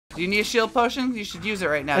Do you need a shield potion? You should use it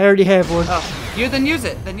right now. I already have one. Oh, then use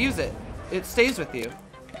it. Then use it. It stays with you.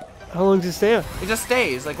 How long does it stay on? It just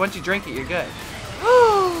stays. Like once you drink it, you're good.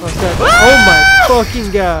 Oh my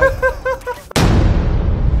fucking god.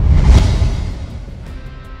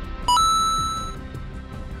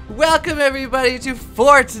 Welcome everybody to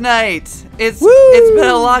Fortnite. It's been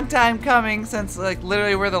a long time coming since like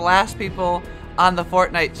literally we're the last people on the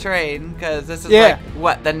Fortnite train because this is like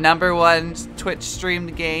what the #1 Twitch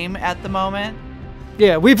streamed game at the moment.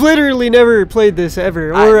 Yeah, we've literally never played this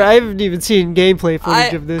ever, or I haven't even seen gameplay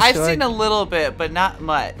footage of this. I've seen a little bit, but not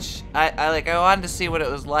much. I wanted to see what it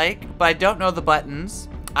was like, but I don't know the buttons.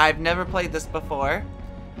 I've never played this before.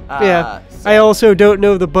 So. I also don't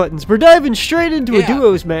know the buttons. We're diving straight into a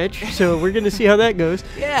duos match, so we're gonna see how that goes.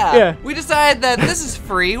 Yeah. We decided that this is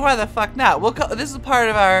free. Why the fuck not? This is part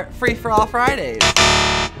of our free for all Fridays.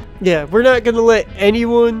 Yeah, we're not gonna let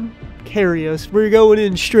anyone carry us. We're going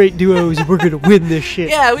in straight duos and we're gonna win this shit.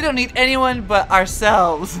 Yeah, we don't need anyone but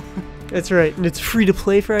ourselves. That's right, and it's free to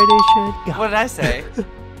play Friday, Chad. God. What did I say?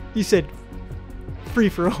 You said free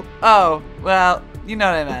for all. Oh, well, you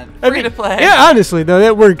know what I meant. Free to play. Yeah, honestly though,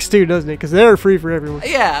 that works too, doesn't it? Because they're free for everyone.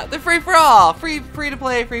 Yeah, they're free for all. Free to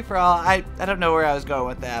play, free for all. I don't know where I was going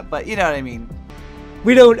with that, but you know what I mean.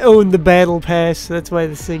 We don't own the battle pass. That's why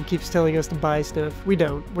this thing keeps telling us to buy stuff. We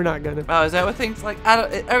don't. We're not gonna. Oh, is that what things like? I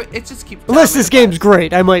don't. It just keeps. Unless this game's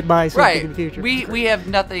great, I might buy something in the future. We have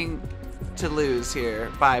nothing to lose here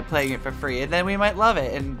by playing it for free, and then we might love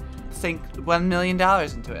it and sink $1 million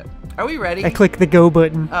into it. Are we ready? I clicked the go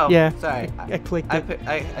button. Oh, yeah. Sorry. I clicked it.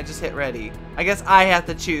 I just hit ready. I guess I have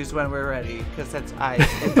to choose when we're ready because since I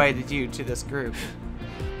invited you to this group.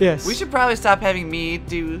 Yes. We should probably stop having me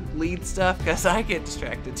do lead stuff because I get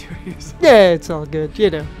distracted too easily. Yeah, it's all good. You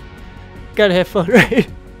know, gotta have fun, right?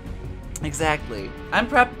 Exactly. I'm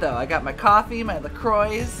prepped though. I got my coffee, my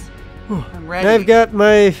LaCroix. I'm ready. I've got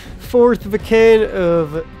my 4th of a can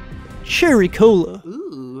of cherry cola.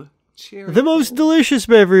 Ooh, cherry. The most delicious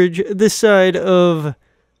beverage this side of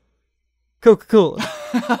Coca-Cola.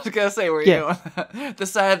 I was gonna say, where you going?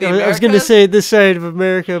 This side of the Americas? I was gonna say this side of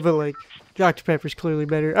America, but like. Dr. Pepper's clearly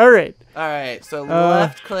better. Alright. Alright, so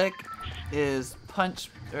left click is punch,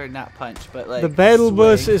 or not punch, but like the battle swing.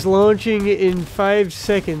 bus is launching in 5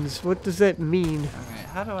 seconds. What does that mean? Alright,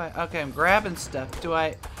 how do I, okay, I'm grabbing stuff.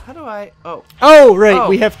 How do I, oh. Oh, right,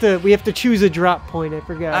 we have to choose a drop point, I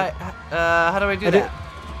forgot. How do I do that?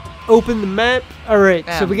 Open the map. Alright,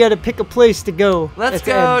 so we gotta pick a place to go. Let's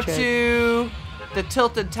go to the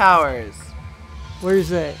Tilted Towers. Where's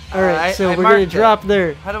that? Alright, so we're gonna drop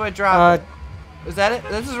there. How do I drop it? Is that it?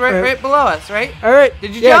 This is right below us, right? Alright.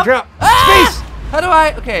 Did you jump? Drop. Ah! Space! How do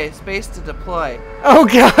I? Okay, space to deploy. Oh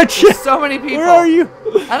god, there's so many people. Where are you?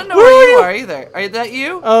 I don't know where you are either. Are that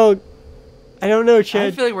you? Oh, I don't know, Chad.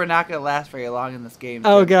 I feel like we're not gonna last very long in this game.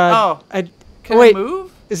 Oh god. Oh. Can I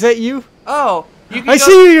move? Is that you? Oh. You can I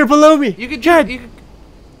see you. You're below me. You can. Chad.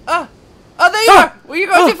 Oh, there you are. Well, you're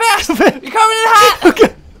going too fast. You're coming in hot.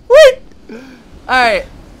 Okay. Wait. All right.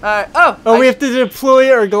 Oh, we have to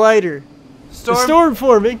deploy our glider. Storm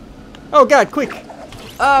forming. Oh god, quick. Okay,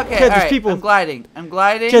 Chad, there's people. I'm gliding.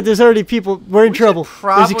 Chad, there's already people. We're in trouble.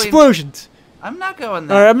 There's explosions. I'm not going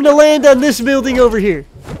there. Alright, I'm gonna land on this building over here.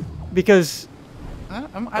 Because...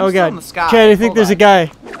 I'm oh still god. in the sky. Chad, I think there's a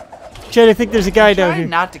guy. Chad, I think there's a guy down here.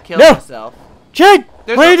 Not to kill myself. Chad,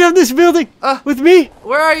 land on this building with me.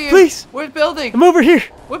 Where are you? Please. What building? I'm over here.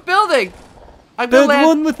 What building? I'm the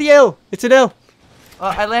one with the L. It's an L.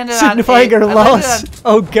 I landed signifying our loss.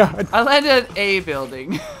 Oh god. I landed at A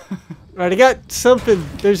building. Alright, I got something.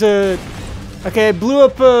 There's a... Okay, I blew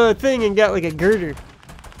up a thing and got like a girder.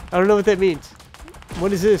 I don't know what that means.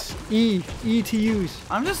 What is this? E to use.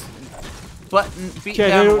 I'm just beating Chad,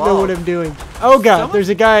 down I don't know what I'm doing. Oh god, there's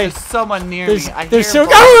a guy. There's someone near me.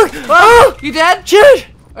 Oh! You dead? Chad!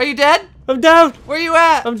 Are you dead? I'm down. Where are you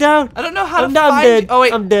at? I'm down. I don't know how to I'm find dead. you. Oh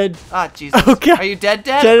wait. I'm dead. Ah, Jesus. Oh god. Are you dead?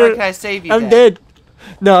 Chad, Or can I save you? I'm dead.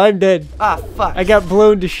 No, I'm dead. Ah, fuck. I got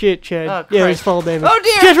blown to shit, Chad. Oh, yeah, there's fall damage. Oh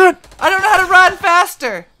dear! Chad, run! I don't know how to run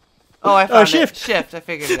faster! Oh, I found shift. it. Shift, I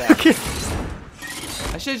figured it out. Okay.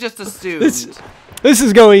 I should have just assumed. This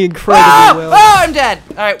is going incredibly well. Oh, I'm dead!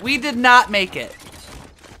 Alright, we did not make it.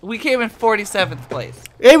 We came in 47th place.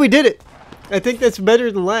 Hey, we did it! I think that's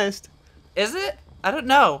better than last. Is it? I don't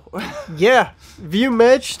know. Yeah. View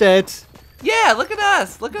match stats. Yeah, look at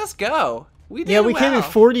us. Look at us go. We did we came in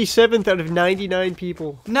 47th out of 99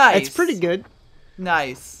 people. Nice. That's pretty good.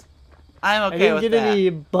 Nice. I'm okay with that. I didn't get any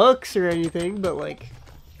bucks or anything, but like,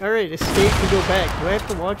 Alright, escape to go back. Do I have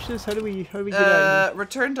to watch this? How do we get out of here?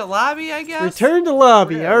 Return to lobby, I guess? Return to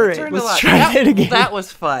lobby. Alright, let's try that again. That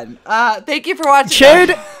was fun. Thank you for watching.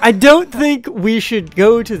 Chad, I don't think we should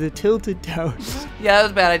go to the Tilted Towers. Yeah, that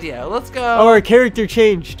was a bad idea. Let's go. Oh, our character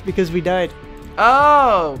changed because we died.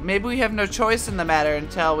 Oh, maybe we have no choice in the matter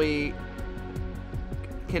until we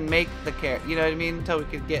can make the character. You know what I mean? Until we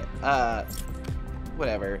can get,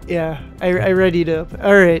 whatever. Yeah, I readied up.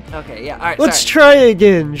 Alright. Okay, yeah, alright. Let's try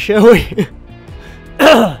again, shall we?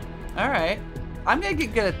 Alright. I'm gonna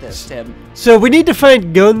get good at this, Tim. So we need to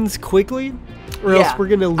find guns quickly, or else we're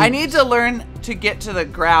gonna lose. I need to learn to get to the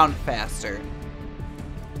ground faster.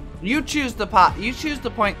 You choose the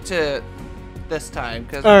point to this time,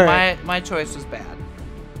 because my choice was bad.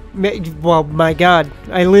 Well, my God,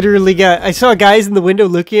 I saw guys in the window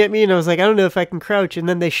looking at me, and I was like, I don't know if I can crouch, and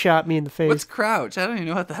then they shot me in the face. What's crouch? I don't even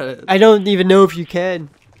know what that is. I don't even know if you can.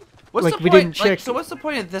 What's the point? We didn't check. So what's the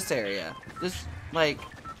point of this area? This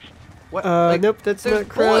what? Nope, that's not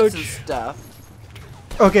crouch. And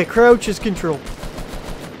stuff. Okay, crouch is control.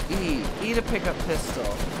 E to pick up pistol.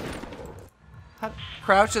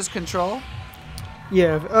 Crouch is control.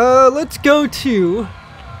 Yeah. Let's go to.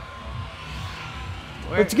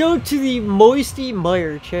 Let's go to the Moisty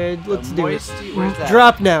Mire, Chad. Let's do it. Where's that?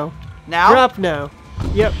 Drop now. Now? Drop now.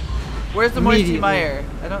 Yep. Where's the Moisty Mire?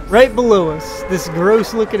 I don't. Right below us. This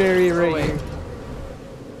gross-looking area right here.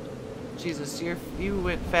 Jesus, you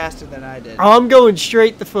went faster than I did. Oh, I'm going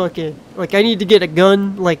straight the fuck in. Like, I need to get a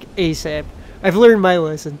gun, like, ASAP. I've learned my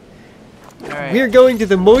lesson. Alright. We're going to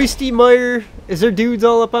the Moisty Mire. Is there dudes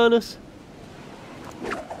all up on us?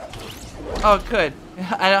 Oh, good.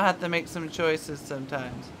 I don't have to make some choices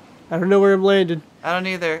sometimes. I don't know where I'm landing. I don't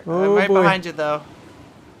either. Oh, I'm right boy. behind you, though.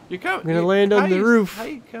 You're coming. I'm gonna land on the roof. How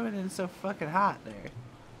you coming in so fucking hot there?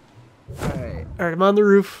 Alright. Alright, I'm on the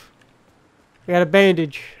roof. I got a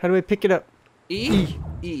bandage. How do I pick it up? E?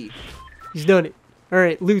 E. He's done it.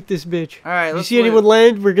 Alright, loot this bitch. Alright, let's see anyone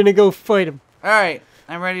land? We're gonna go fight him. Alright,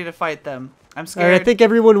 I'm ready to fight them. I'm scared. Alright, I think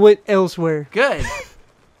everyone went elsewhere. Good.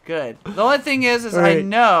 Good. The only thing is I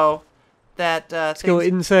know that let's go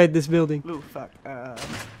inside this building. Ooh, fuck.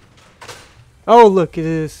 Oh, look at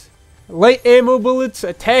this. Light ammo bullets,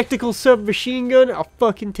 a tactical submachine gun. I'll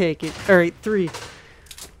fucking take it. Alright, 3.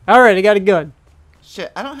 Alright, I got a gun.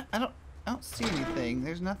 Shit, I don't see anything.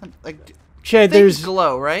 There's nothing like Chad, there's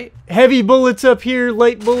glow, right? Heavy bullets up here,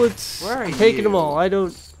 light bullets. Where are you? I'm taking them all. I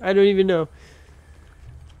don't even know.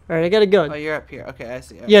 Alright, I got a gun. Oh, you're up here. Okay, I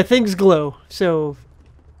see. Right. Yeah, things glow. So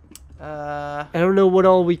I don't know what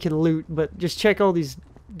all we can loot, but just check all these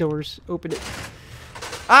doors. Open it.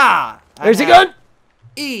 Ah! There's a gun!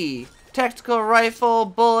 E. Tactical rifle,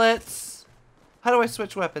 bullets. How do I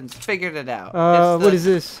switch weapons? Figured it out. What is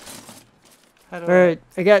this? Alright,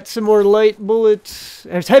 I got some more light bullets.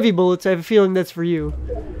 There's heavy bullets. I have a feeling that's for you.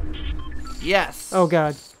 Yes. Oh,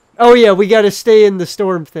 God. Oh, yeah, we gotta stay in the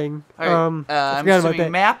storm thing. Right. I forgot about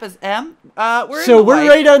that. Map is M. We're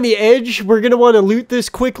right on the edge. We're gonna want to loot this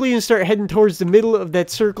quickly and start heading towards the middle of that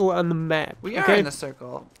circle on the map. We are in the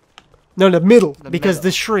circle. No, the middle, because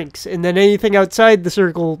this shrinks, and then anything outside the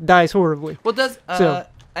circle dies horribly. Well,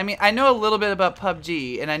 I mean, I know a little bit about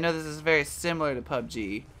PUBG, and I know this is very similar to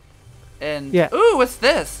PUBG. And ooh, what's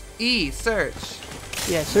this? E, search.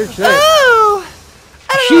 Yeah, search that. Ooh!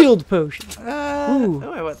 Shield potion. Ooh.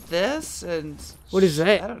 Oh, I want this, and what is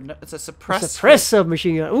that? I don't know. It's a suppressor. Suppress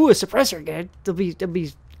submachine gun. Ooh, a suppressor gun. They'll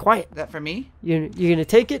be quiet. Is that for me? You gonna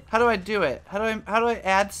take it? How do I do it? How do I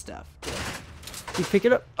add stuff to it? You pick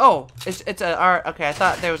it up. Oh, it's a R. Okay, I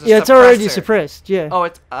thought there was a it's already suppressed. Yeah. Oh,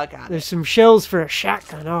 it's got There's some shells for a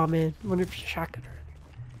shotgun. Oh man, I wonder if it's a shotgun.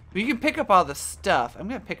 You can pick up all the stuff. I'm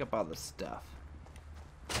gonna pick up all the stuff.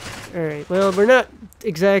 All right. Well, we're not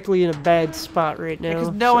exactly in a bad spot right now.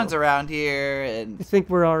 Because no one's around here, and I think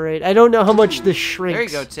we're all right. I don't know how much this shrinks. There you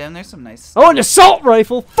go, Tim. There's some nice. Oh, an assault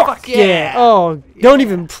rifle! Fuck yeah! Oh, don't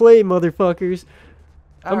even play, motherfuckers.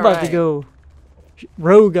 I'm about to go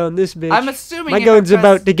rogue on this bitch. I'm assuming my gun's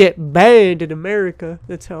about to get banned in America.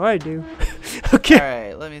 That's how I do. Okay. All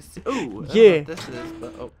right. Let me see. Ooh. Yeah. This is.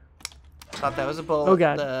 But, thought that was a bullet. Oh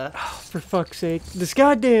god. Oh, for fuck's sake. This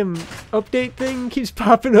goddamn update thing keeps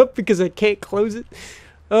popping up because I can't close it.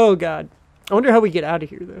 Oh god. I wonder how we get out of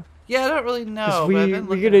here though. Yeah, I don't really know.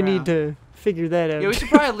 We're gonna need to figure that out. Yeah, we should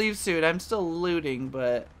probably leave soon. I'm still looting,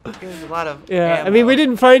 but there's a lot of ammo. I mean, we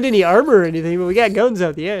didn't find any armor or anything, but we got guns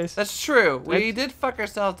out the ass. That's true. We did fuck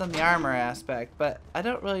ourselves on the armor aspect, but I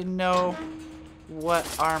don't really know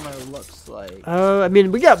what armor looks like. I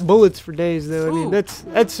mean, we got bullets for days, though. I mean, that's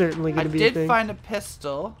certainly going to be a thing. I did find a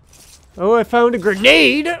pistol. Oh, I found a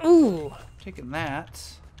grenade. Ooh. Taking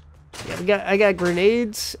that. Yeah, I got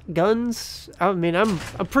grenades, guns. I mean, I'm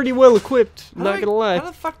pretty well equipped. I'm not gonna lie. How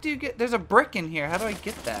the fuck do you get? There's a brick in here. How do I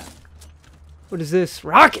get that? What is this?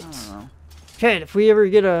 Rockets. Okay, if we ever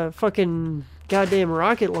get a fucking goddamn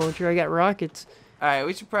rocket launcher, I got rockets. All right,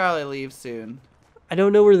 we should probably leave soon. I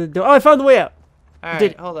don't know where the door. Oh, I found the way out. All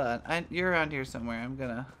right, hold on. You're around here somewhere. I'm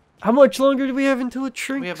gonna. How much longer do we have until it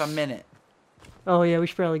shrinks? We have a minute. Oh yeah, we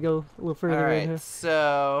should probably go a little further. All right, right,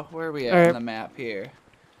 so where are we at on the map here?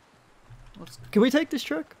 Can we take this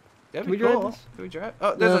truck? That'd Can we be cool. drive this? Can we drive?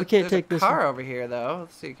 Oh, there's a car over here though.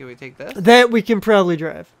 Let's see. Can we take this? That we can probably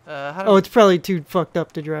drive. It's probably too fucked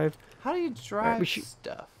up to drive. How do you drive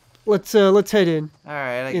stuff? Let's head in. All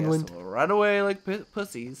right, I guess we'll run away like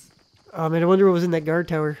pussies. Oh man, I wonder what was in that guard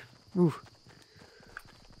tower. Ooh.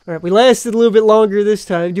 All right, we lasted a little bit longer this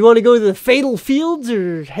time. Do you want to go to the Fatal Fields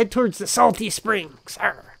or head towards the Salty Springs?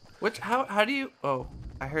 Arr. How do you? Oh,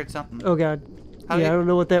 I heard something. Oh god. I don't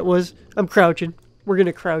know what that was. I'm crouching. We're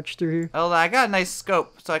gonna crouch through here. Oh, I got a nice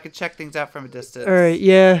scope so I can check things out from a distance. All right,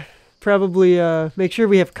 yeah. Probably make sure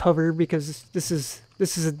we have cover because this is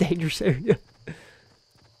a dangerous area.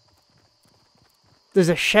 There's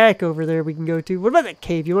a shack over there we can go to. What about that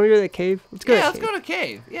cave? You want to go to that cave? Let's go. Yeah, let's go to a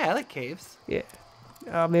cave. Yeah, I like caves. Yeah.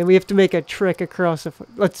 Oh man, we have to make a trek across a.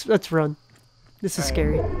 Let's run. This is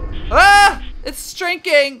scary. Ah! It's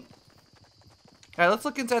shrinking. All right, let's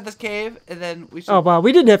look inside this cave, and then we should. Oh wow,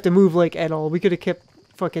 we didn't have to move like at all. We could have kept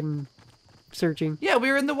fucking searching. Yeah, we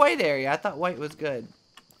were in the white area. I thought white was good.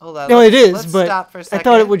 Hold on. No, it is, let's but stop for a second. I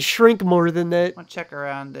thought it would shrink more than that. I'll check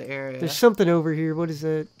around the area. There's something over here. What is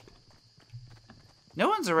that? No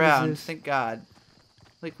one's around. Thank God.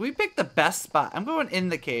 Like, we picked the best spot. I'm going in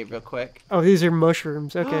the cave real quick. Oh, these are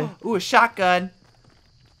mushrooms. Okay. Ooh, a shotgun.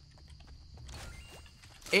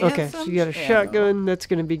 And okay, so you got a shotgun. That's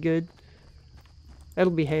going to be good.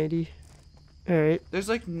 That'll be handy. All right. There's,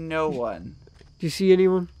 like, no one. Do you see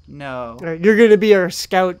anyone? No. All right, you're going to be our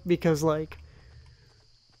scout because, like...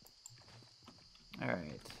 All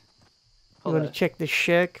right. You want to check the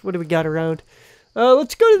shack? What do we got around?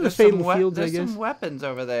 Let's go to the Fatal Fields, I guess. There's some weapons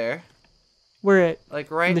over there. Where at?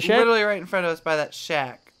 Like right, literally right in front of us by that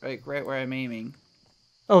shack. Like right where I'm aiming.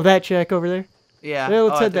 Oh, that shack over there? Yeah. Yeah,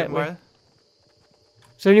 let's head that way.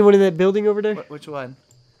 Is there anyone in that building over there? Which one?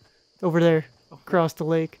 Over there, across the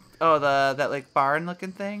lake. Oh, that like barn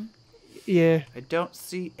looking thing? Yeah. I don't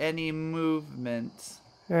see any movement.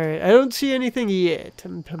 All right, I don't see anything yet.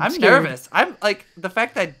 I'm nervous. I'm like the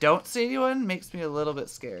fact that I don't see anyone makes me a little bit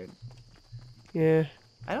scared. Yeah.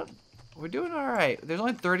 We're doing all right. There's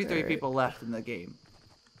only 33 people left in the game.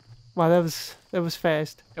 Wow, that was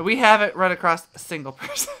fast. And we haven't run across a single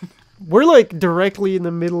person. We're like directly in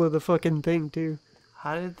the middle of the fucking thing too.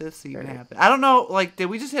 How did this even happen? I don't know. Like, did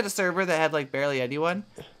we just hit a server that had like barely anyone?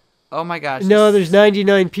 Oh my gosh. No, there's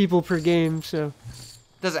 99 people per game, so.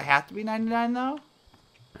 Does it have to be 99 though?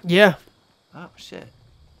 Yeah. Oh shit.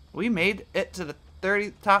 We made it to the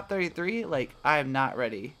top 33. Like, I am not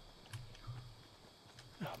ready.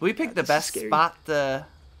 We picked the best spot to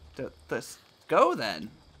go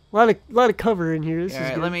then. A lot of cover in here. This is all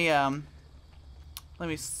right, good. Let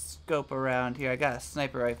me scope around here. I got a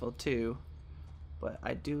sniper rifle too, but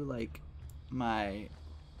I do like my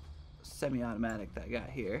semi-automatic that I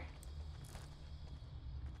got here.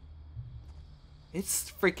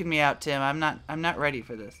 It's freaking me out, Tim. I'm not ready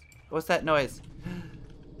for this. What's that noise?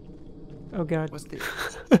 Oh God. What's the?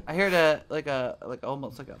 I heard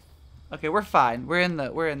almost like a. Okay, we're fine. We're in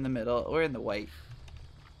the middle. We're in the white.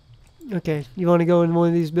 Okay, you want to go in one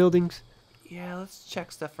of these buildings? Yeah, let's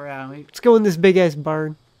check stuff around. Let's go in this big ass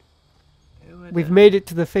barn. We've made it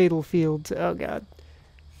to the Fatal Fields. Oh God.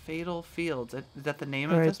 Fatal Fields. Is that the name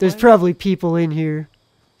of this place? There's probably people in here.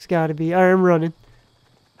 It's got to be. I'm running.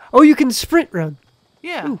 Oh, you can sprint run.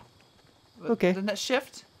 Yeah. Ooh. Okay. Doesn't that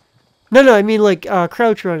shift? No, I mean like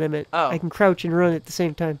crouch run. I meant. Oh. I can crouch and run at the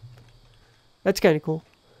same time. That's kind of cool.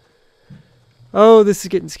 Oh, this is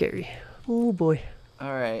getting scary. Oh boy.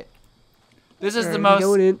 All right. This is the most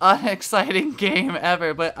unexciting game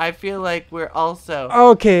ever, but I feel like we're also.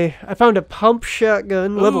 Okay, I found a pump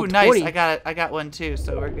shotgun level 20. Nice! I got one too,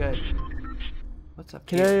 so we're good. What's up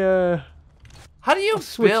here? Can I How do you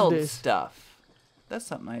build stuff? That's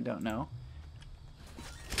something I don't know.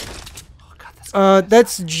 Oh God,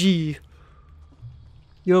 that's G.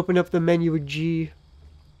 You open up the menu with G.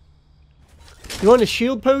 You want a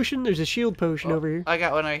shield potion? There's a shield potion over here. I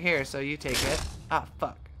got one right here, so you take it. Ah,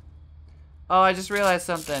 fuck. Oh, I just realized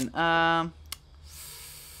something. I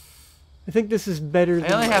think this is better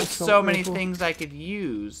than I only have so many things I could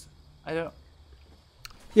use. I don't...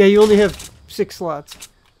 Yeah, you only have 6 slots.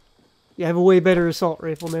 You have a way better assault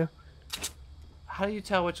rifle now.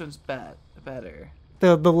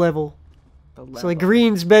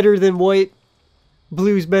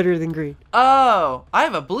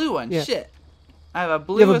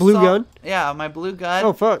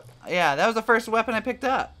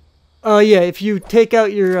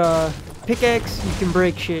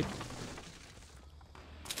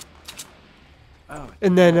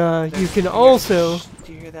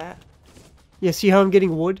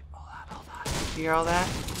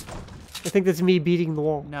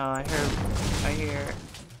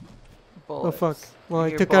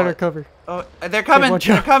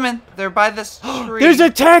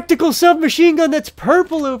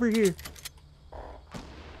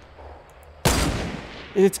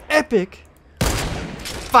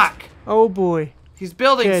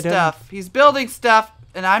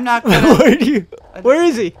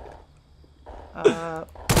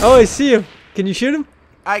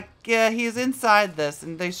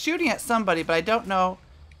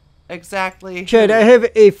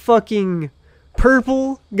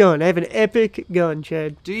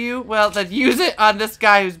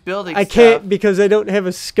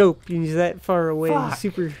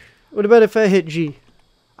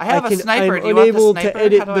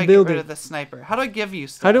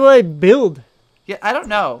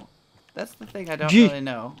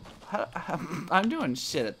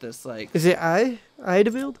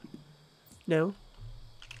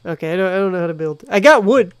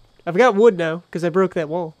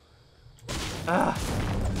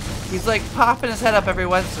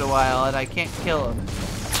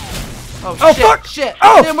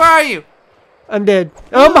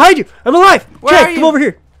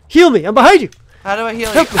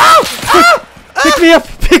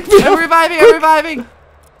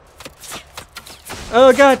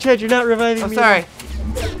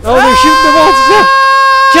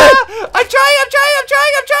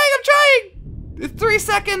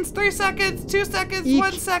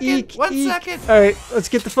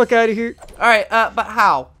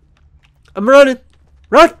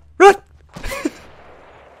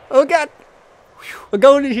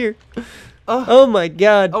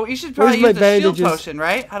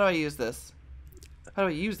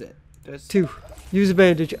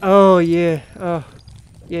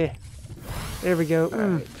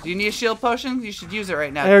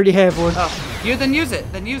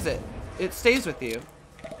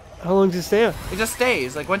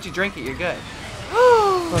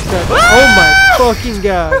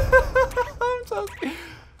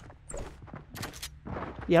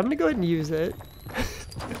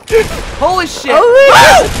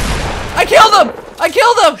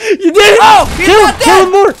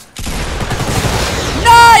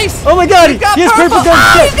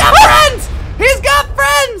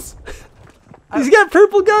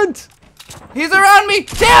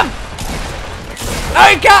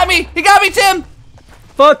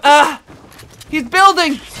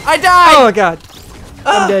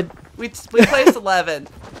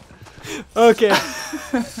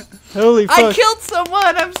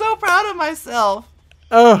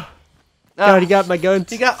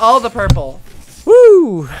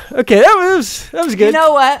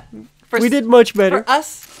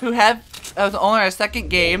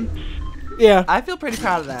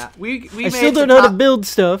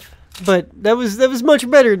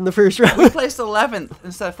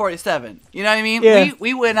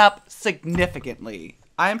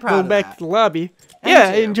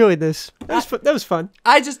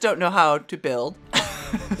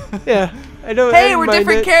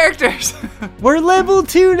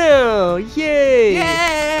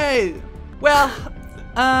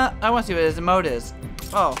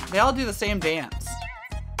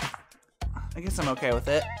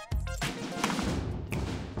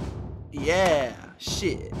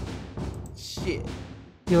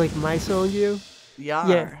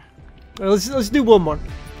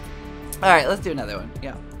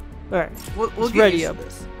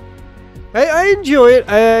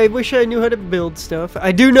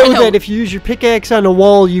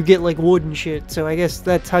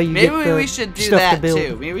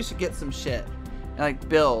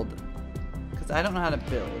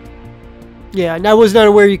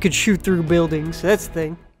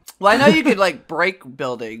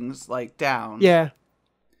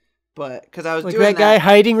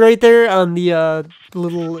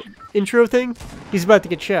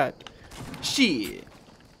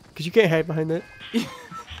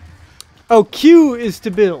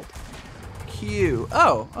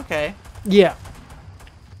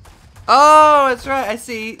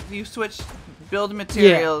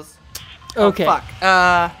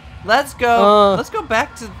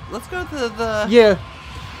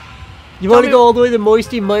 You want to go all the way to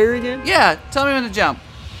Moisty Mire again? Yeah, tell me when to jump.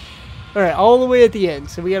 All right, all the way at the end,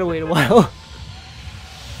 so we gotta wait a while.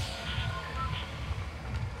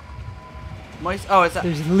 Oh, it's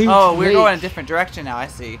There's loot. Oh, we're going a different direction now. I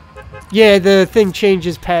see. Yeah, the thing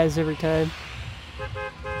changes paths every time.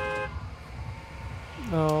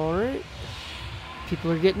 All right.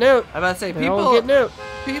 People are getting out. I'm about to say They're all getting out.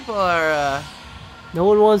 People are. No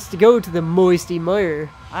one wants to go to the Moisty Mire.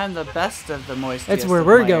 I'm the best of the moist. That's where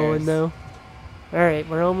we're going, though. All right,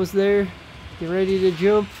 we're almost there. Get ready to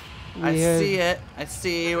jump. I see it. I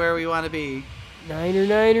see where we want to be.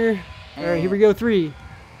 Niner. All right, here we go. 3,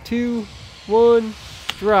 2, 1,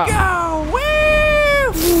 drop. Go!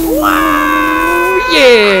 Woo! Wow!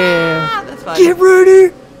 Yeah! That's fun. Get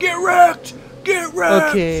ready! Get wrecked! Get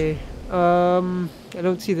wrecked! Okay. I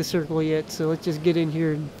don't see the circle yet, so let's just get in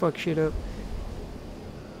here and fuck shit up.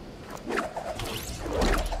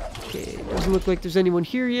 Okay, doesn't look like there's anyone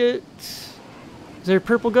here yet. Is there a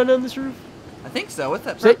purple gun on this roof? I think so. What's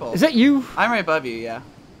that purple? Is that you? I'm right above you, yeah.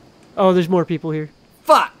 Oh, there's more people here.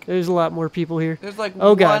 Fuck! There's a lot more people here. There's like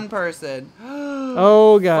God. one person.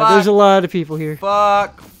 Oh god, Fuck. there's a lot of people here.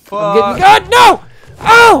 Fuck! I'm getting God, no!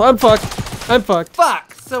 Oh, I'm fucked. I'm fucked.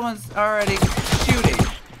 Fuck! Someone's already shooting.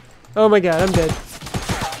 Oh my god, I'm dead.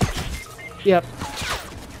 Yep.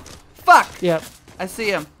 Fuck! Yep. I see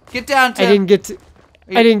him. Get down, Tim. I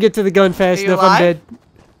didn't get to the gun fast enough. alive? I'm dead.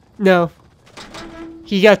 No.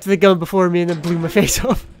 He got to the gun before me and then blew my face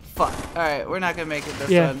off. Fuck. Alright, we're not gonna make it this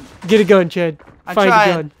Yeah. one. Get a gun, Chad. I'm Find trying.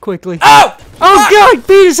 a gun quickly. Oh! Oh Fuck! god,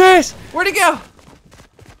 beat his ass! Where'd he go?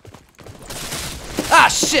 Ah,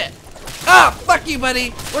 shit! Ah, fuck you, buddy!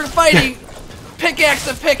 We're fighting! Pickaxe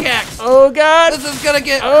to pickaxe! Oh god! This is gonna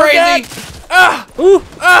get Oh, crazy! God. Ah! Ooh!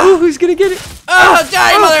 Ah! Ooh, who's gonna get it? Ah,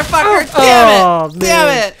 die, motherfucker! Damn Oh, it! Damn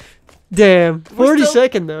man. it! Damn. We're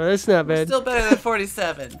 42nd though, that's not bad. Still better than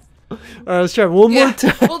 47. Alright, let's try one more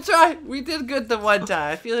time. We'll try. We did good the one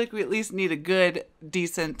time. I feel like we at least need a good,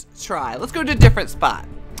 decent try. Let's go to a different spot.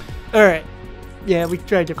 Alright. Yeah, we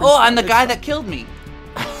tried different Oh, I'm the spots. guy that killed me.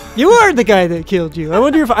 You are the guy that killed you. I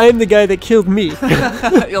wonder if I'm the guy that killed me.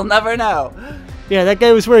 You'll never know. Yeah, that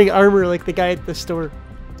guy was wearing armor like the guy at the store.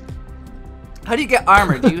 How do you get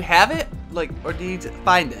armor? Do you have it? Like, or do you need to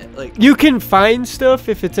find it? Like, You can find stuff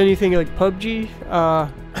if it's anything like PUBG.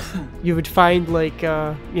 You would find like,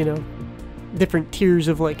 you know, different tiers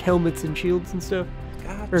of like helmets and shields and stuff.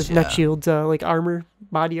 Or gotcha. not shields, like armor,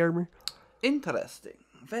 body armor. Interesting.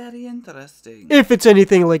 Very interesting. If it's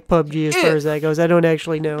anything like PUBG as far as that goes. I don't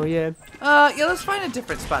actually know, yeah. Yeah, let's find a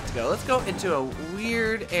different spot to go. Let's go into a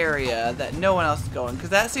weird area that no one else is going, because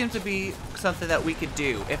that seems to be something that we could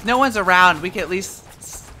do. If no one's around, we could at least,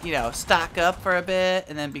 you know, stock up for a bit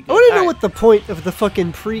and then be good. I want to know All what the point of the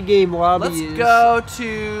fucking pre-game lobby Let's is. go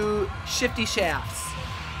to Shifty Shafts.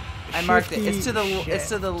 I marked it. It's to the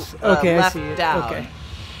Okay, I left see it. down. Okay.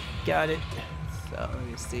 Got it. So let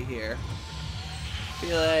me see here. I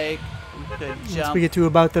feel like we could Once jump. we get to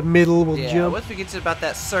about the middle, we'll yeah, jump. once we get to about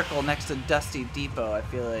that circle next to Dusty Depot, I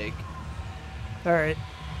feel like. Alright.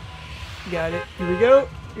 Got it. Here we go.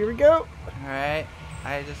 Here we go. All right.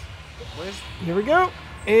 Where's? Here we go.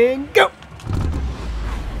 And go!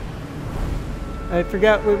 I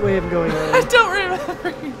forgot what way I'm going I on. don't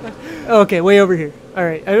remember. Okay, way over here.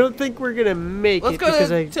 Alright, I don't think we're gonna make Let's it go because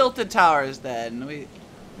to I... Tilted Towers then. We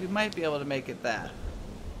might be able to make it that.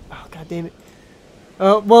 Oh, god damn it.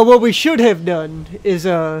 Well, what we should have done is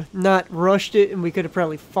not rushed it, and we could have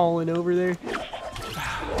probably fallen over there.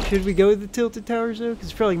 Should we go to the Tilted Towers, though? Because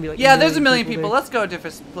it's probably going to be like Yeah, there's a million people. there. Let's go a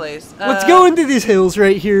different place. Let's go into these hills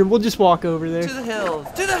right here, and we'll just walk over there. To the hills.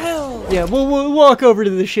 To the hills. Yeah, we'll walk over to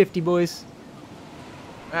the Shifty boys.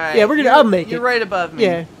 All right. Yeah, I'll make it. You're right above me.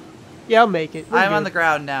 Yeah. Yeah, I'll make it. We're I'm on good. the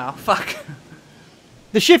ground now. Fuck.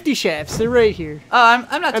 The Shifty Shafts, they're right here. Oh,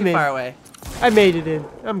 I'm not I'm too in. far away. I made it in.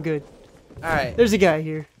 I'm good. All right. There's a guy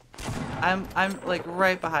here. I'm like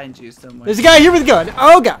right behind you somewhere. There's a guy here with a gun.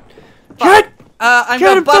 Oh, God. Fuck. Cut! I'm Get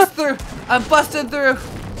gonna him, bust fuck. through. I'm busting through.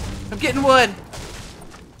 I'm getting wood.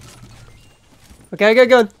 Okay, I got a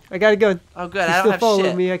gun. I got a gun. Oh, good. He's I don't still have following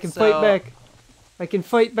shit. me. I can so- fight back. I can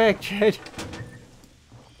fight back, Chad.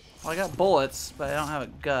 Well, I got bullets, but I don't have a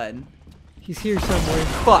gun. He's here somewhere.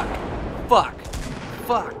 Fuck. Fuck.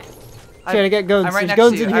 Fuck. Chad, I got guns. I'm right There's next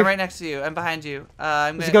guns to you. in here. I'm right next to you. I'm behind you.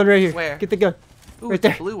 There's a gun right here. Where? Get the gun. Ooh, right it's a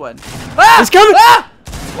there. blue one. Ah! He's coming! Ah!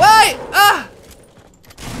 Wait! Ah!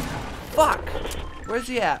 Fuck. Where's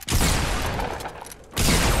he at?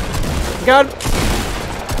 Got him.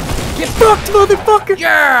 Get fucked, motherfucker!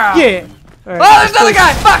 Yeah! Yeah. All right, Oh, there's another let's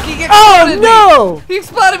guy! Fuck! He exploded Oh, me! no! He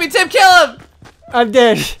exploded me! Tim, kill him! I'm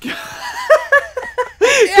dead. God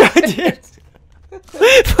damn it.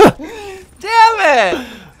 it!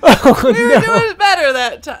 Oh, We were doing better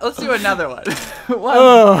that time. Let's do another one.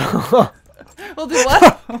 Oh. We'll do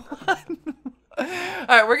one.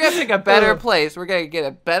 Alright, we're gonna pick a better place. We're gonna get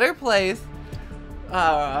a better place.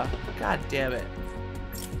 God damn it.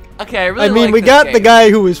 Okay, I really like we this got game. the guy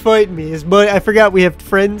who was fighting me, but I forgot we have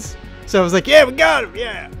friends. So I was like, yeah, we got him,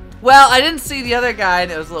 yeah. Well, I didn't see the other guy,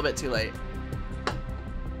 and it was a little bit too late.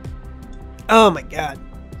 Oh my god.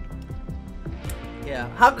 Yeah.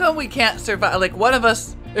 How come we can't survive? Like, one of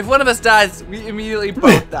us, if one of us dies, we immediately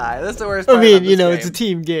both die. That's the worst part. I mean, you know, it's a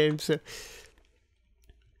team game, so.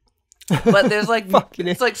 But there's like, Fucking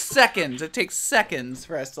it's like seconds. It takes seconds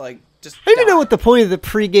for us to like just. I don't even know what the point of the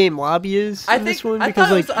pre-game lobby is in this one,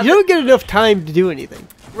 because like you don't get enough time to do anything.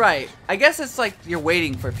 Right. I guess it's like you're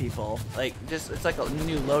waiting for people. Like it's like a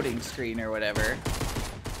new loading screen or whatever.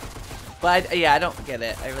 But yeah, I don't get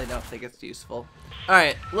it. I really don't think it's useful. All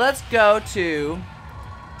right, let's go to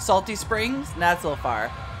Salty Springs. Nah, that's a little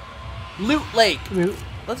far. Loot Lake.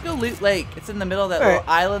 Let's go Loot Lake. It's in the middle of that little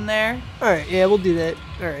island there. All right, yeah, we'll do that.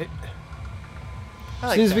 All right.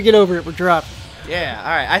 Like as soon as we get over it, we're dropping. Yeah. All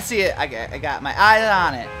right. I see it. I got my eye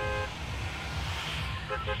on it.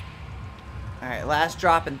 All right. Last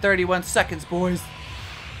drop in 31 seconds, boys.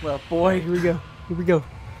 Well, boy. Right, here we go. Here we go.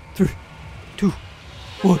 3, 2,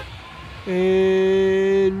 1,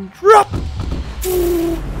 and drop.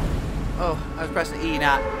 Oh, I was pressing E,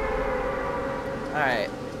 not. All right.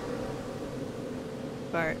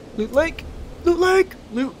 All right. Loot Lake. Loot Lake.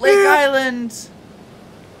 Loot Lake Island.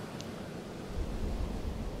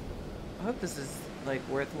 I hope this is like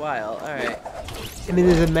worthwhile. All right. I mean,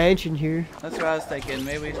 there's a mansion here. That's what I was thinking.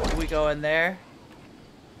 Maybe we go in there.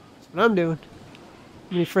 That's what I'm doing.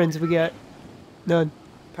 How many friends have we got? None.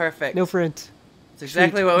 Perfect. No friends. It's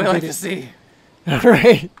exactly what we like to see. All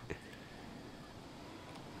right.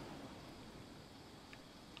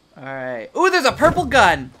 All right. Ooh, there's a purple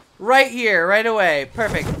gun right here, right away.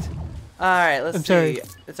 Perfect. All right, let's see. Sorry.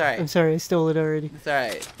 It's all right. I'm sorry, I stole it already. It's all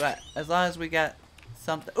right, but as long as we got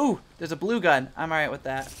something. Ooh, there's a blue gun. I'm all right with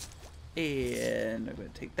that. And we're gonna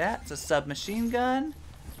take that. It's a submachine gun.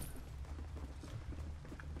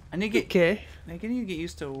 I need to get. Okay. I need to get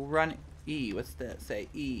used to run E. What's that say?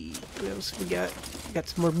 E. What else we got? Got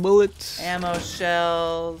some more bullets. Ammo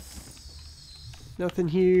shells. Nothing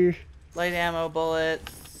here. Light ammo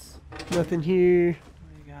bullets. Nothing here.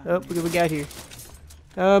 What do you got? Oh, what do we got here?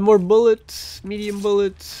 More bullets. Medium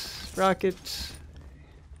bullets. Rockets.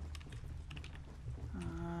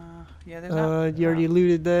 Yeah, there's not. You already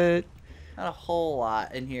looted that. Not a whole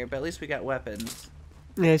lot in here, but at least we got weapons.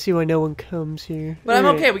 Yeah, I see why no one comes here. But I'm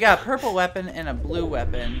Alright. okay. We got a purple weapon and a blue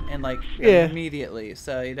weapon, and like Yeah. immediately.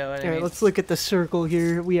 So you know what I Alright, mean. let's look at the circle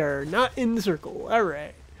here. We are not in the circle.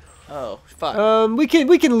 Alright. Oh fuck. We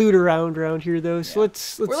can loot around here though. So Yeah.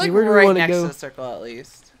 let's We're see like where do we right want to next go. to the circle at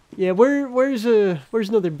least. Yeah, where's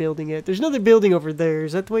another building at? There's another building over there.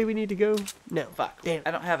 Is that the way we need to go? No. Fuck. Damn.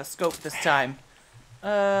 I don't have a scope this time.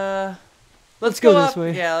 Let's go go this up.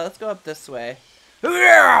 way. Yeah, let's go up this way.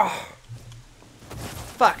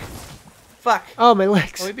 Fuck. Fuck. Oh, my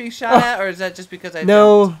legs. Are we being shot at, or is that just because I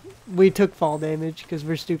No, we took fall damage because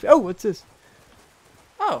we're stupid. Oh, what's this?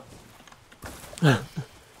 jumped? Oh.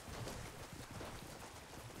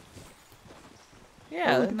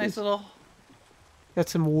 Yeah, Oh, look that's a at nice this. little Got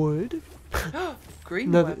some wood. green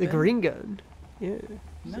Another weapon. the green gun. Yeah. It's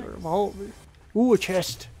Nice. a revolver. Ooh, a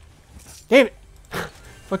chest. Damn it.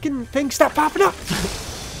 Fucking thing, stop popping up.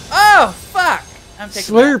 Oh, fuck. I'm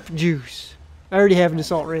taking that. Slurp juice. I already have an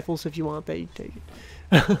assault rifle, so if you want that, you can take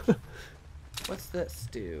it. What's this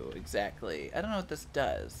do exactly? I don't know what this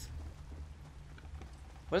does.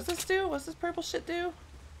 What does this do? What's this purple shit do?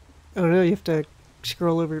 I don't know, you have to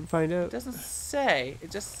scroll over and find out. It doesn't say.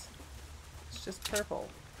 It's just purple.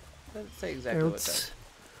 It doesn't say exactly what it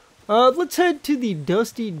does. Let's head to the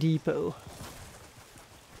Dusty Depot.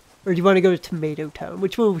 Or do you want to go to Tomato Town?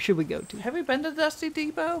 Which one should we go to? Have we been to Dusty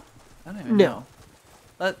Depot? I don't even No. know.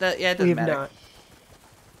 Yeah, it doesn't We have matter. not.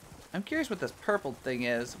 I'm curious what this purple thing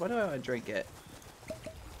is. Why do I want to drink it?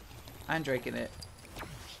 I'm drinking it.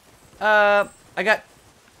 I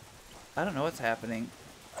don't know what's happening.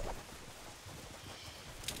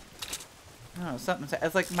 I don't know, something's.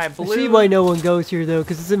 It's like my blue. I see why no one goes here, though,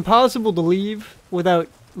 because it's impossible to leave without,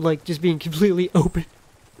 like, just being completely open.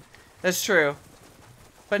 That's true.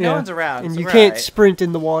 But Yeah. no one's around. And so you we're can't alright. sprint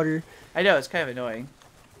in the water. I know, it's kind of annoying.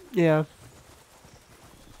 Yeah.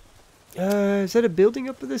 Is that a building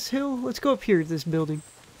up this hill? Let's go up here to this building.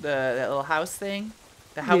 That little house thing?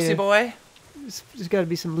 The housey Yeah. boy? There's got to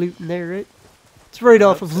be some loot in there, right? It's right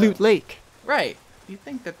off hope of so. Loot Lake. Right. You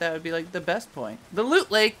think that would be like the best point. The loot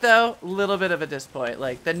lake, though, a little bit of a disappoint.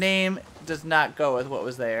 Like, the name does not go with what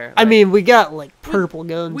was there. Like, I mean, we got like purple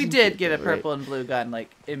guns. We did get a purple and blue gun like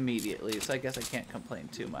immediately, so I guess I can't complain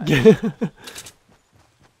too much.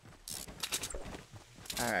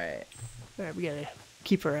 Alright. Alright, we gotta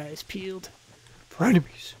keep our eyes peeled for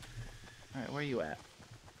enemies. Alright, where are you at?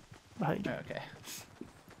 Behind you. Okay.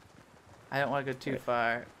 I don't want to go too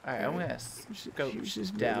far. Alright, I'm gonna go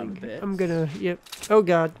down a bit. I'm gonna, yep. Oh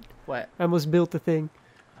god. What? I almost built the thing.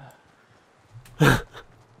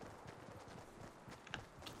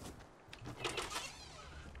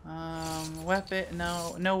 Weapon,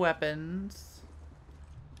 no weapons.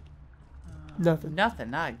 Nothing.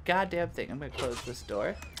 Nothing, not a goddamn thing. I'm gonna close this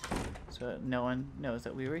door so no one knows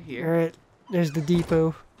that we were here. Alright, there's the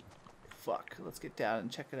depot. Fuck, let's get down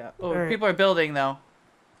and check it out. Oh, right. People are building though.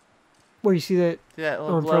 Where you see that? See that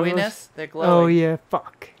little in front of us? glowiness? They're glowing. Oh yeah,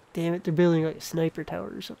 fuck. Damn it, they're building like a sniper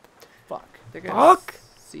tower or something. Fuck. They're gonna Fuck!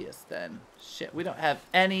 see us then. Shit, we don't have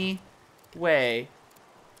any way.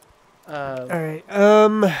 Alright,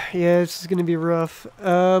 yeah, this is gonna be rough.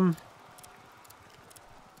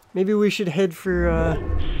 Maybe we should head for,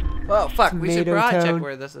 Oh, fuck, we should Tomato broad check Town.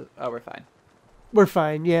 where this is. Oh, we're fine. We're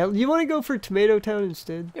fine, yeah. You wanna go for Tomato Town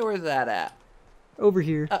instead? Yeah, where's that at? Over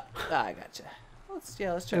here. I gotcha. Let's try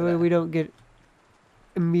That way that. we don't get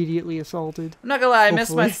immediately assaulted. I'm not gonna lie, I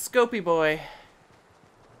missed my Hopefully. Scopy boy.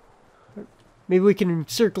 Maybe we can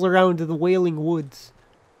circle around to the Wailing Woods.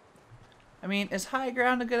 I mean, is high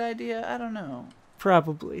ground a good idea? I don't know.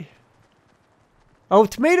 Probably. Oh,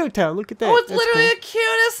 Tomato Town, look at that. Oh, it's That's literally cool. the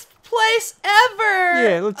cutest place ever!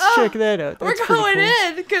 Yeah, let's check that out. That's We're pretty going cool.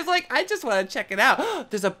 in, because, like, I just want to check it out.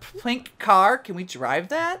 There's a pink car. Can we drive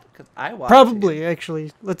that? Because I want Probably,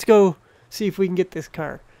 actually. Let's go see if we can get this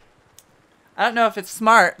car. I don't know if it's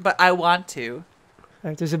smart, but I want to.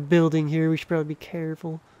 Alright, there's a building here. We should probably be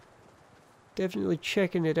careful. Definitely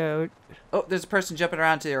checking it out. Oh, there's a person jumping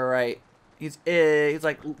around to your right. He's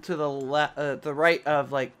like to the right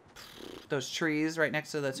of like those trees right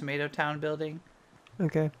next to the Tomato Town building.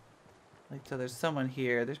 Okay. Like, so there's someone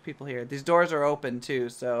here. There's people here. These doors are open too,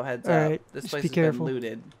 so heads All up. right, This just place be has careful. been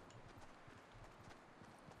looted.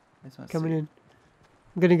 I just wanna Coming see. in.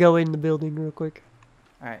 I'm gonna go in the building real quick.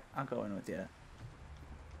 All right, I'll go in with you.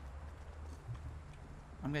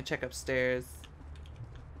 I'm gonna check upstairs.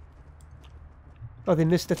 Oh, they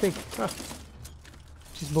missed the thing. Oh.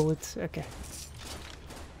 Just bullets. Okay.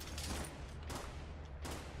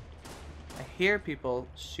 I hear people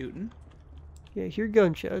shooting. Yeah, hear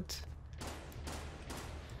gunshots.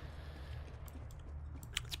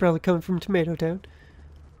 It's probably coming from Tomato Town.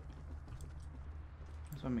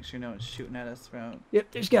 Just wanna make sure no one's shooting at us from. Yep,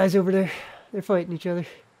 there's guys over there. They're fighting each other.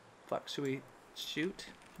 Fuck, should we shoot?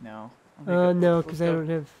 No. No, because I don't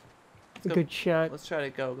have a go. good shot. Let's try to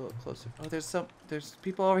go a little closer. Oh, there's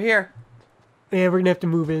people over here. Yeah, we're gonna have to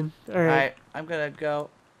move in. All right. Alright, I'm gonna go.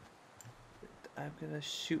 I'm gonna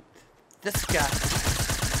shoot this guy.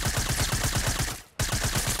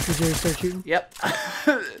 Did you start shooting? Yep.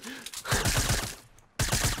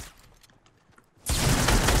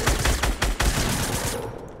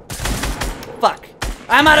 Fuck.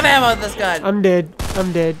 I'm out of ammo with this gun. I'm dead.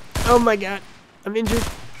 I'm dead. Oh my god. I'm injured.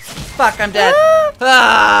 Fuck, I'm dead.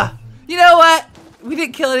 Ah! You know what? We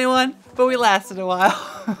didn't kill anyone, but we lasted a while.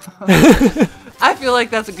 I feel like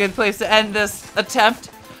that's a good place to end this attempt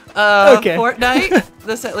of Okay. Fortnite.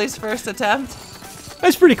 This at least first attempt.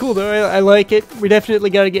 That's pretty cool though. I like it. We definitely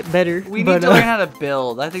got to get better. We need to learn how to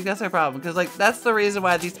build. I think that's our problem, because like that's the reason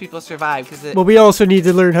why these people survive. Because But we also need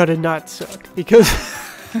to learn how to not suck because,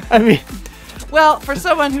 I mean, well, for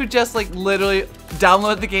someone who just like literally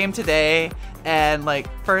downloaded the game today and like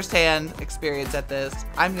firsthand experience at this,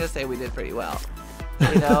 I'm gonna say we did pretty well.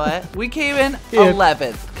 You know what? We came in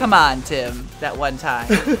 11th. Come on, Tim. That one time.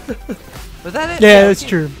 Was that it? yeah, that's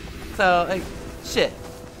true. So, like, shit.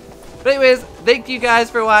 But anyways, thank you guys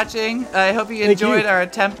for watching. I hope you enjoyed our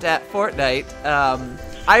attempt at Fortnite.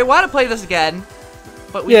 I want to play this again,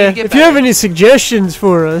 but we need to get if better. you have any suggestions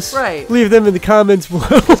for us, Right. leave them in the comments below.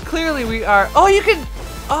 Clearly we are. Oh, you can.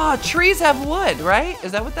 Oh, trees have wood, right?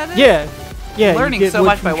 Is that what that is? yeah. Yeah, you Learning get so wood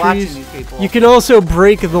much by from watching trees. these people. You can also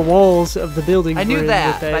break the walls of the building. I knew we're in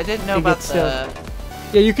that, with but I didn't know to about get the.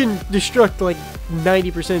 stuff. Yeah, you can destruct like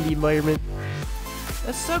 90% of the environment.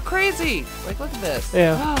 That's so crazy. Like, look at this.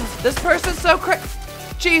 Yeah. This person's so crazy.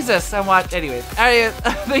 Jesus, I'm watching. Anyways,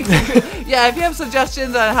 thank you. Yeah, if you have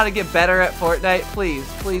suggestions on how to get better at Fortnite,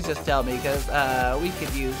 please just tell me, because we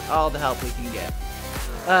could use all the help we can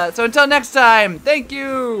get. So until next time, thank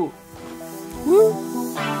you. Woo.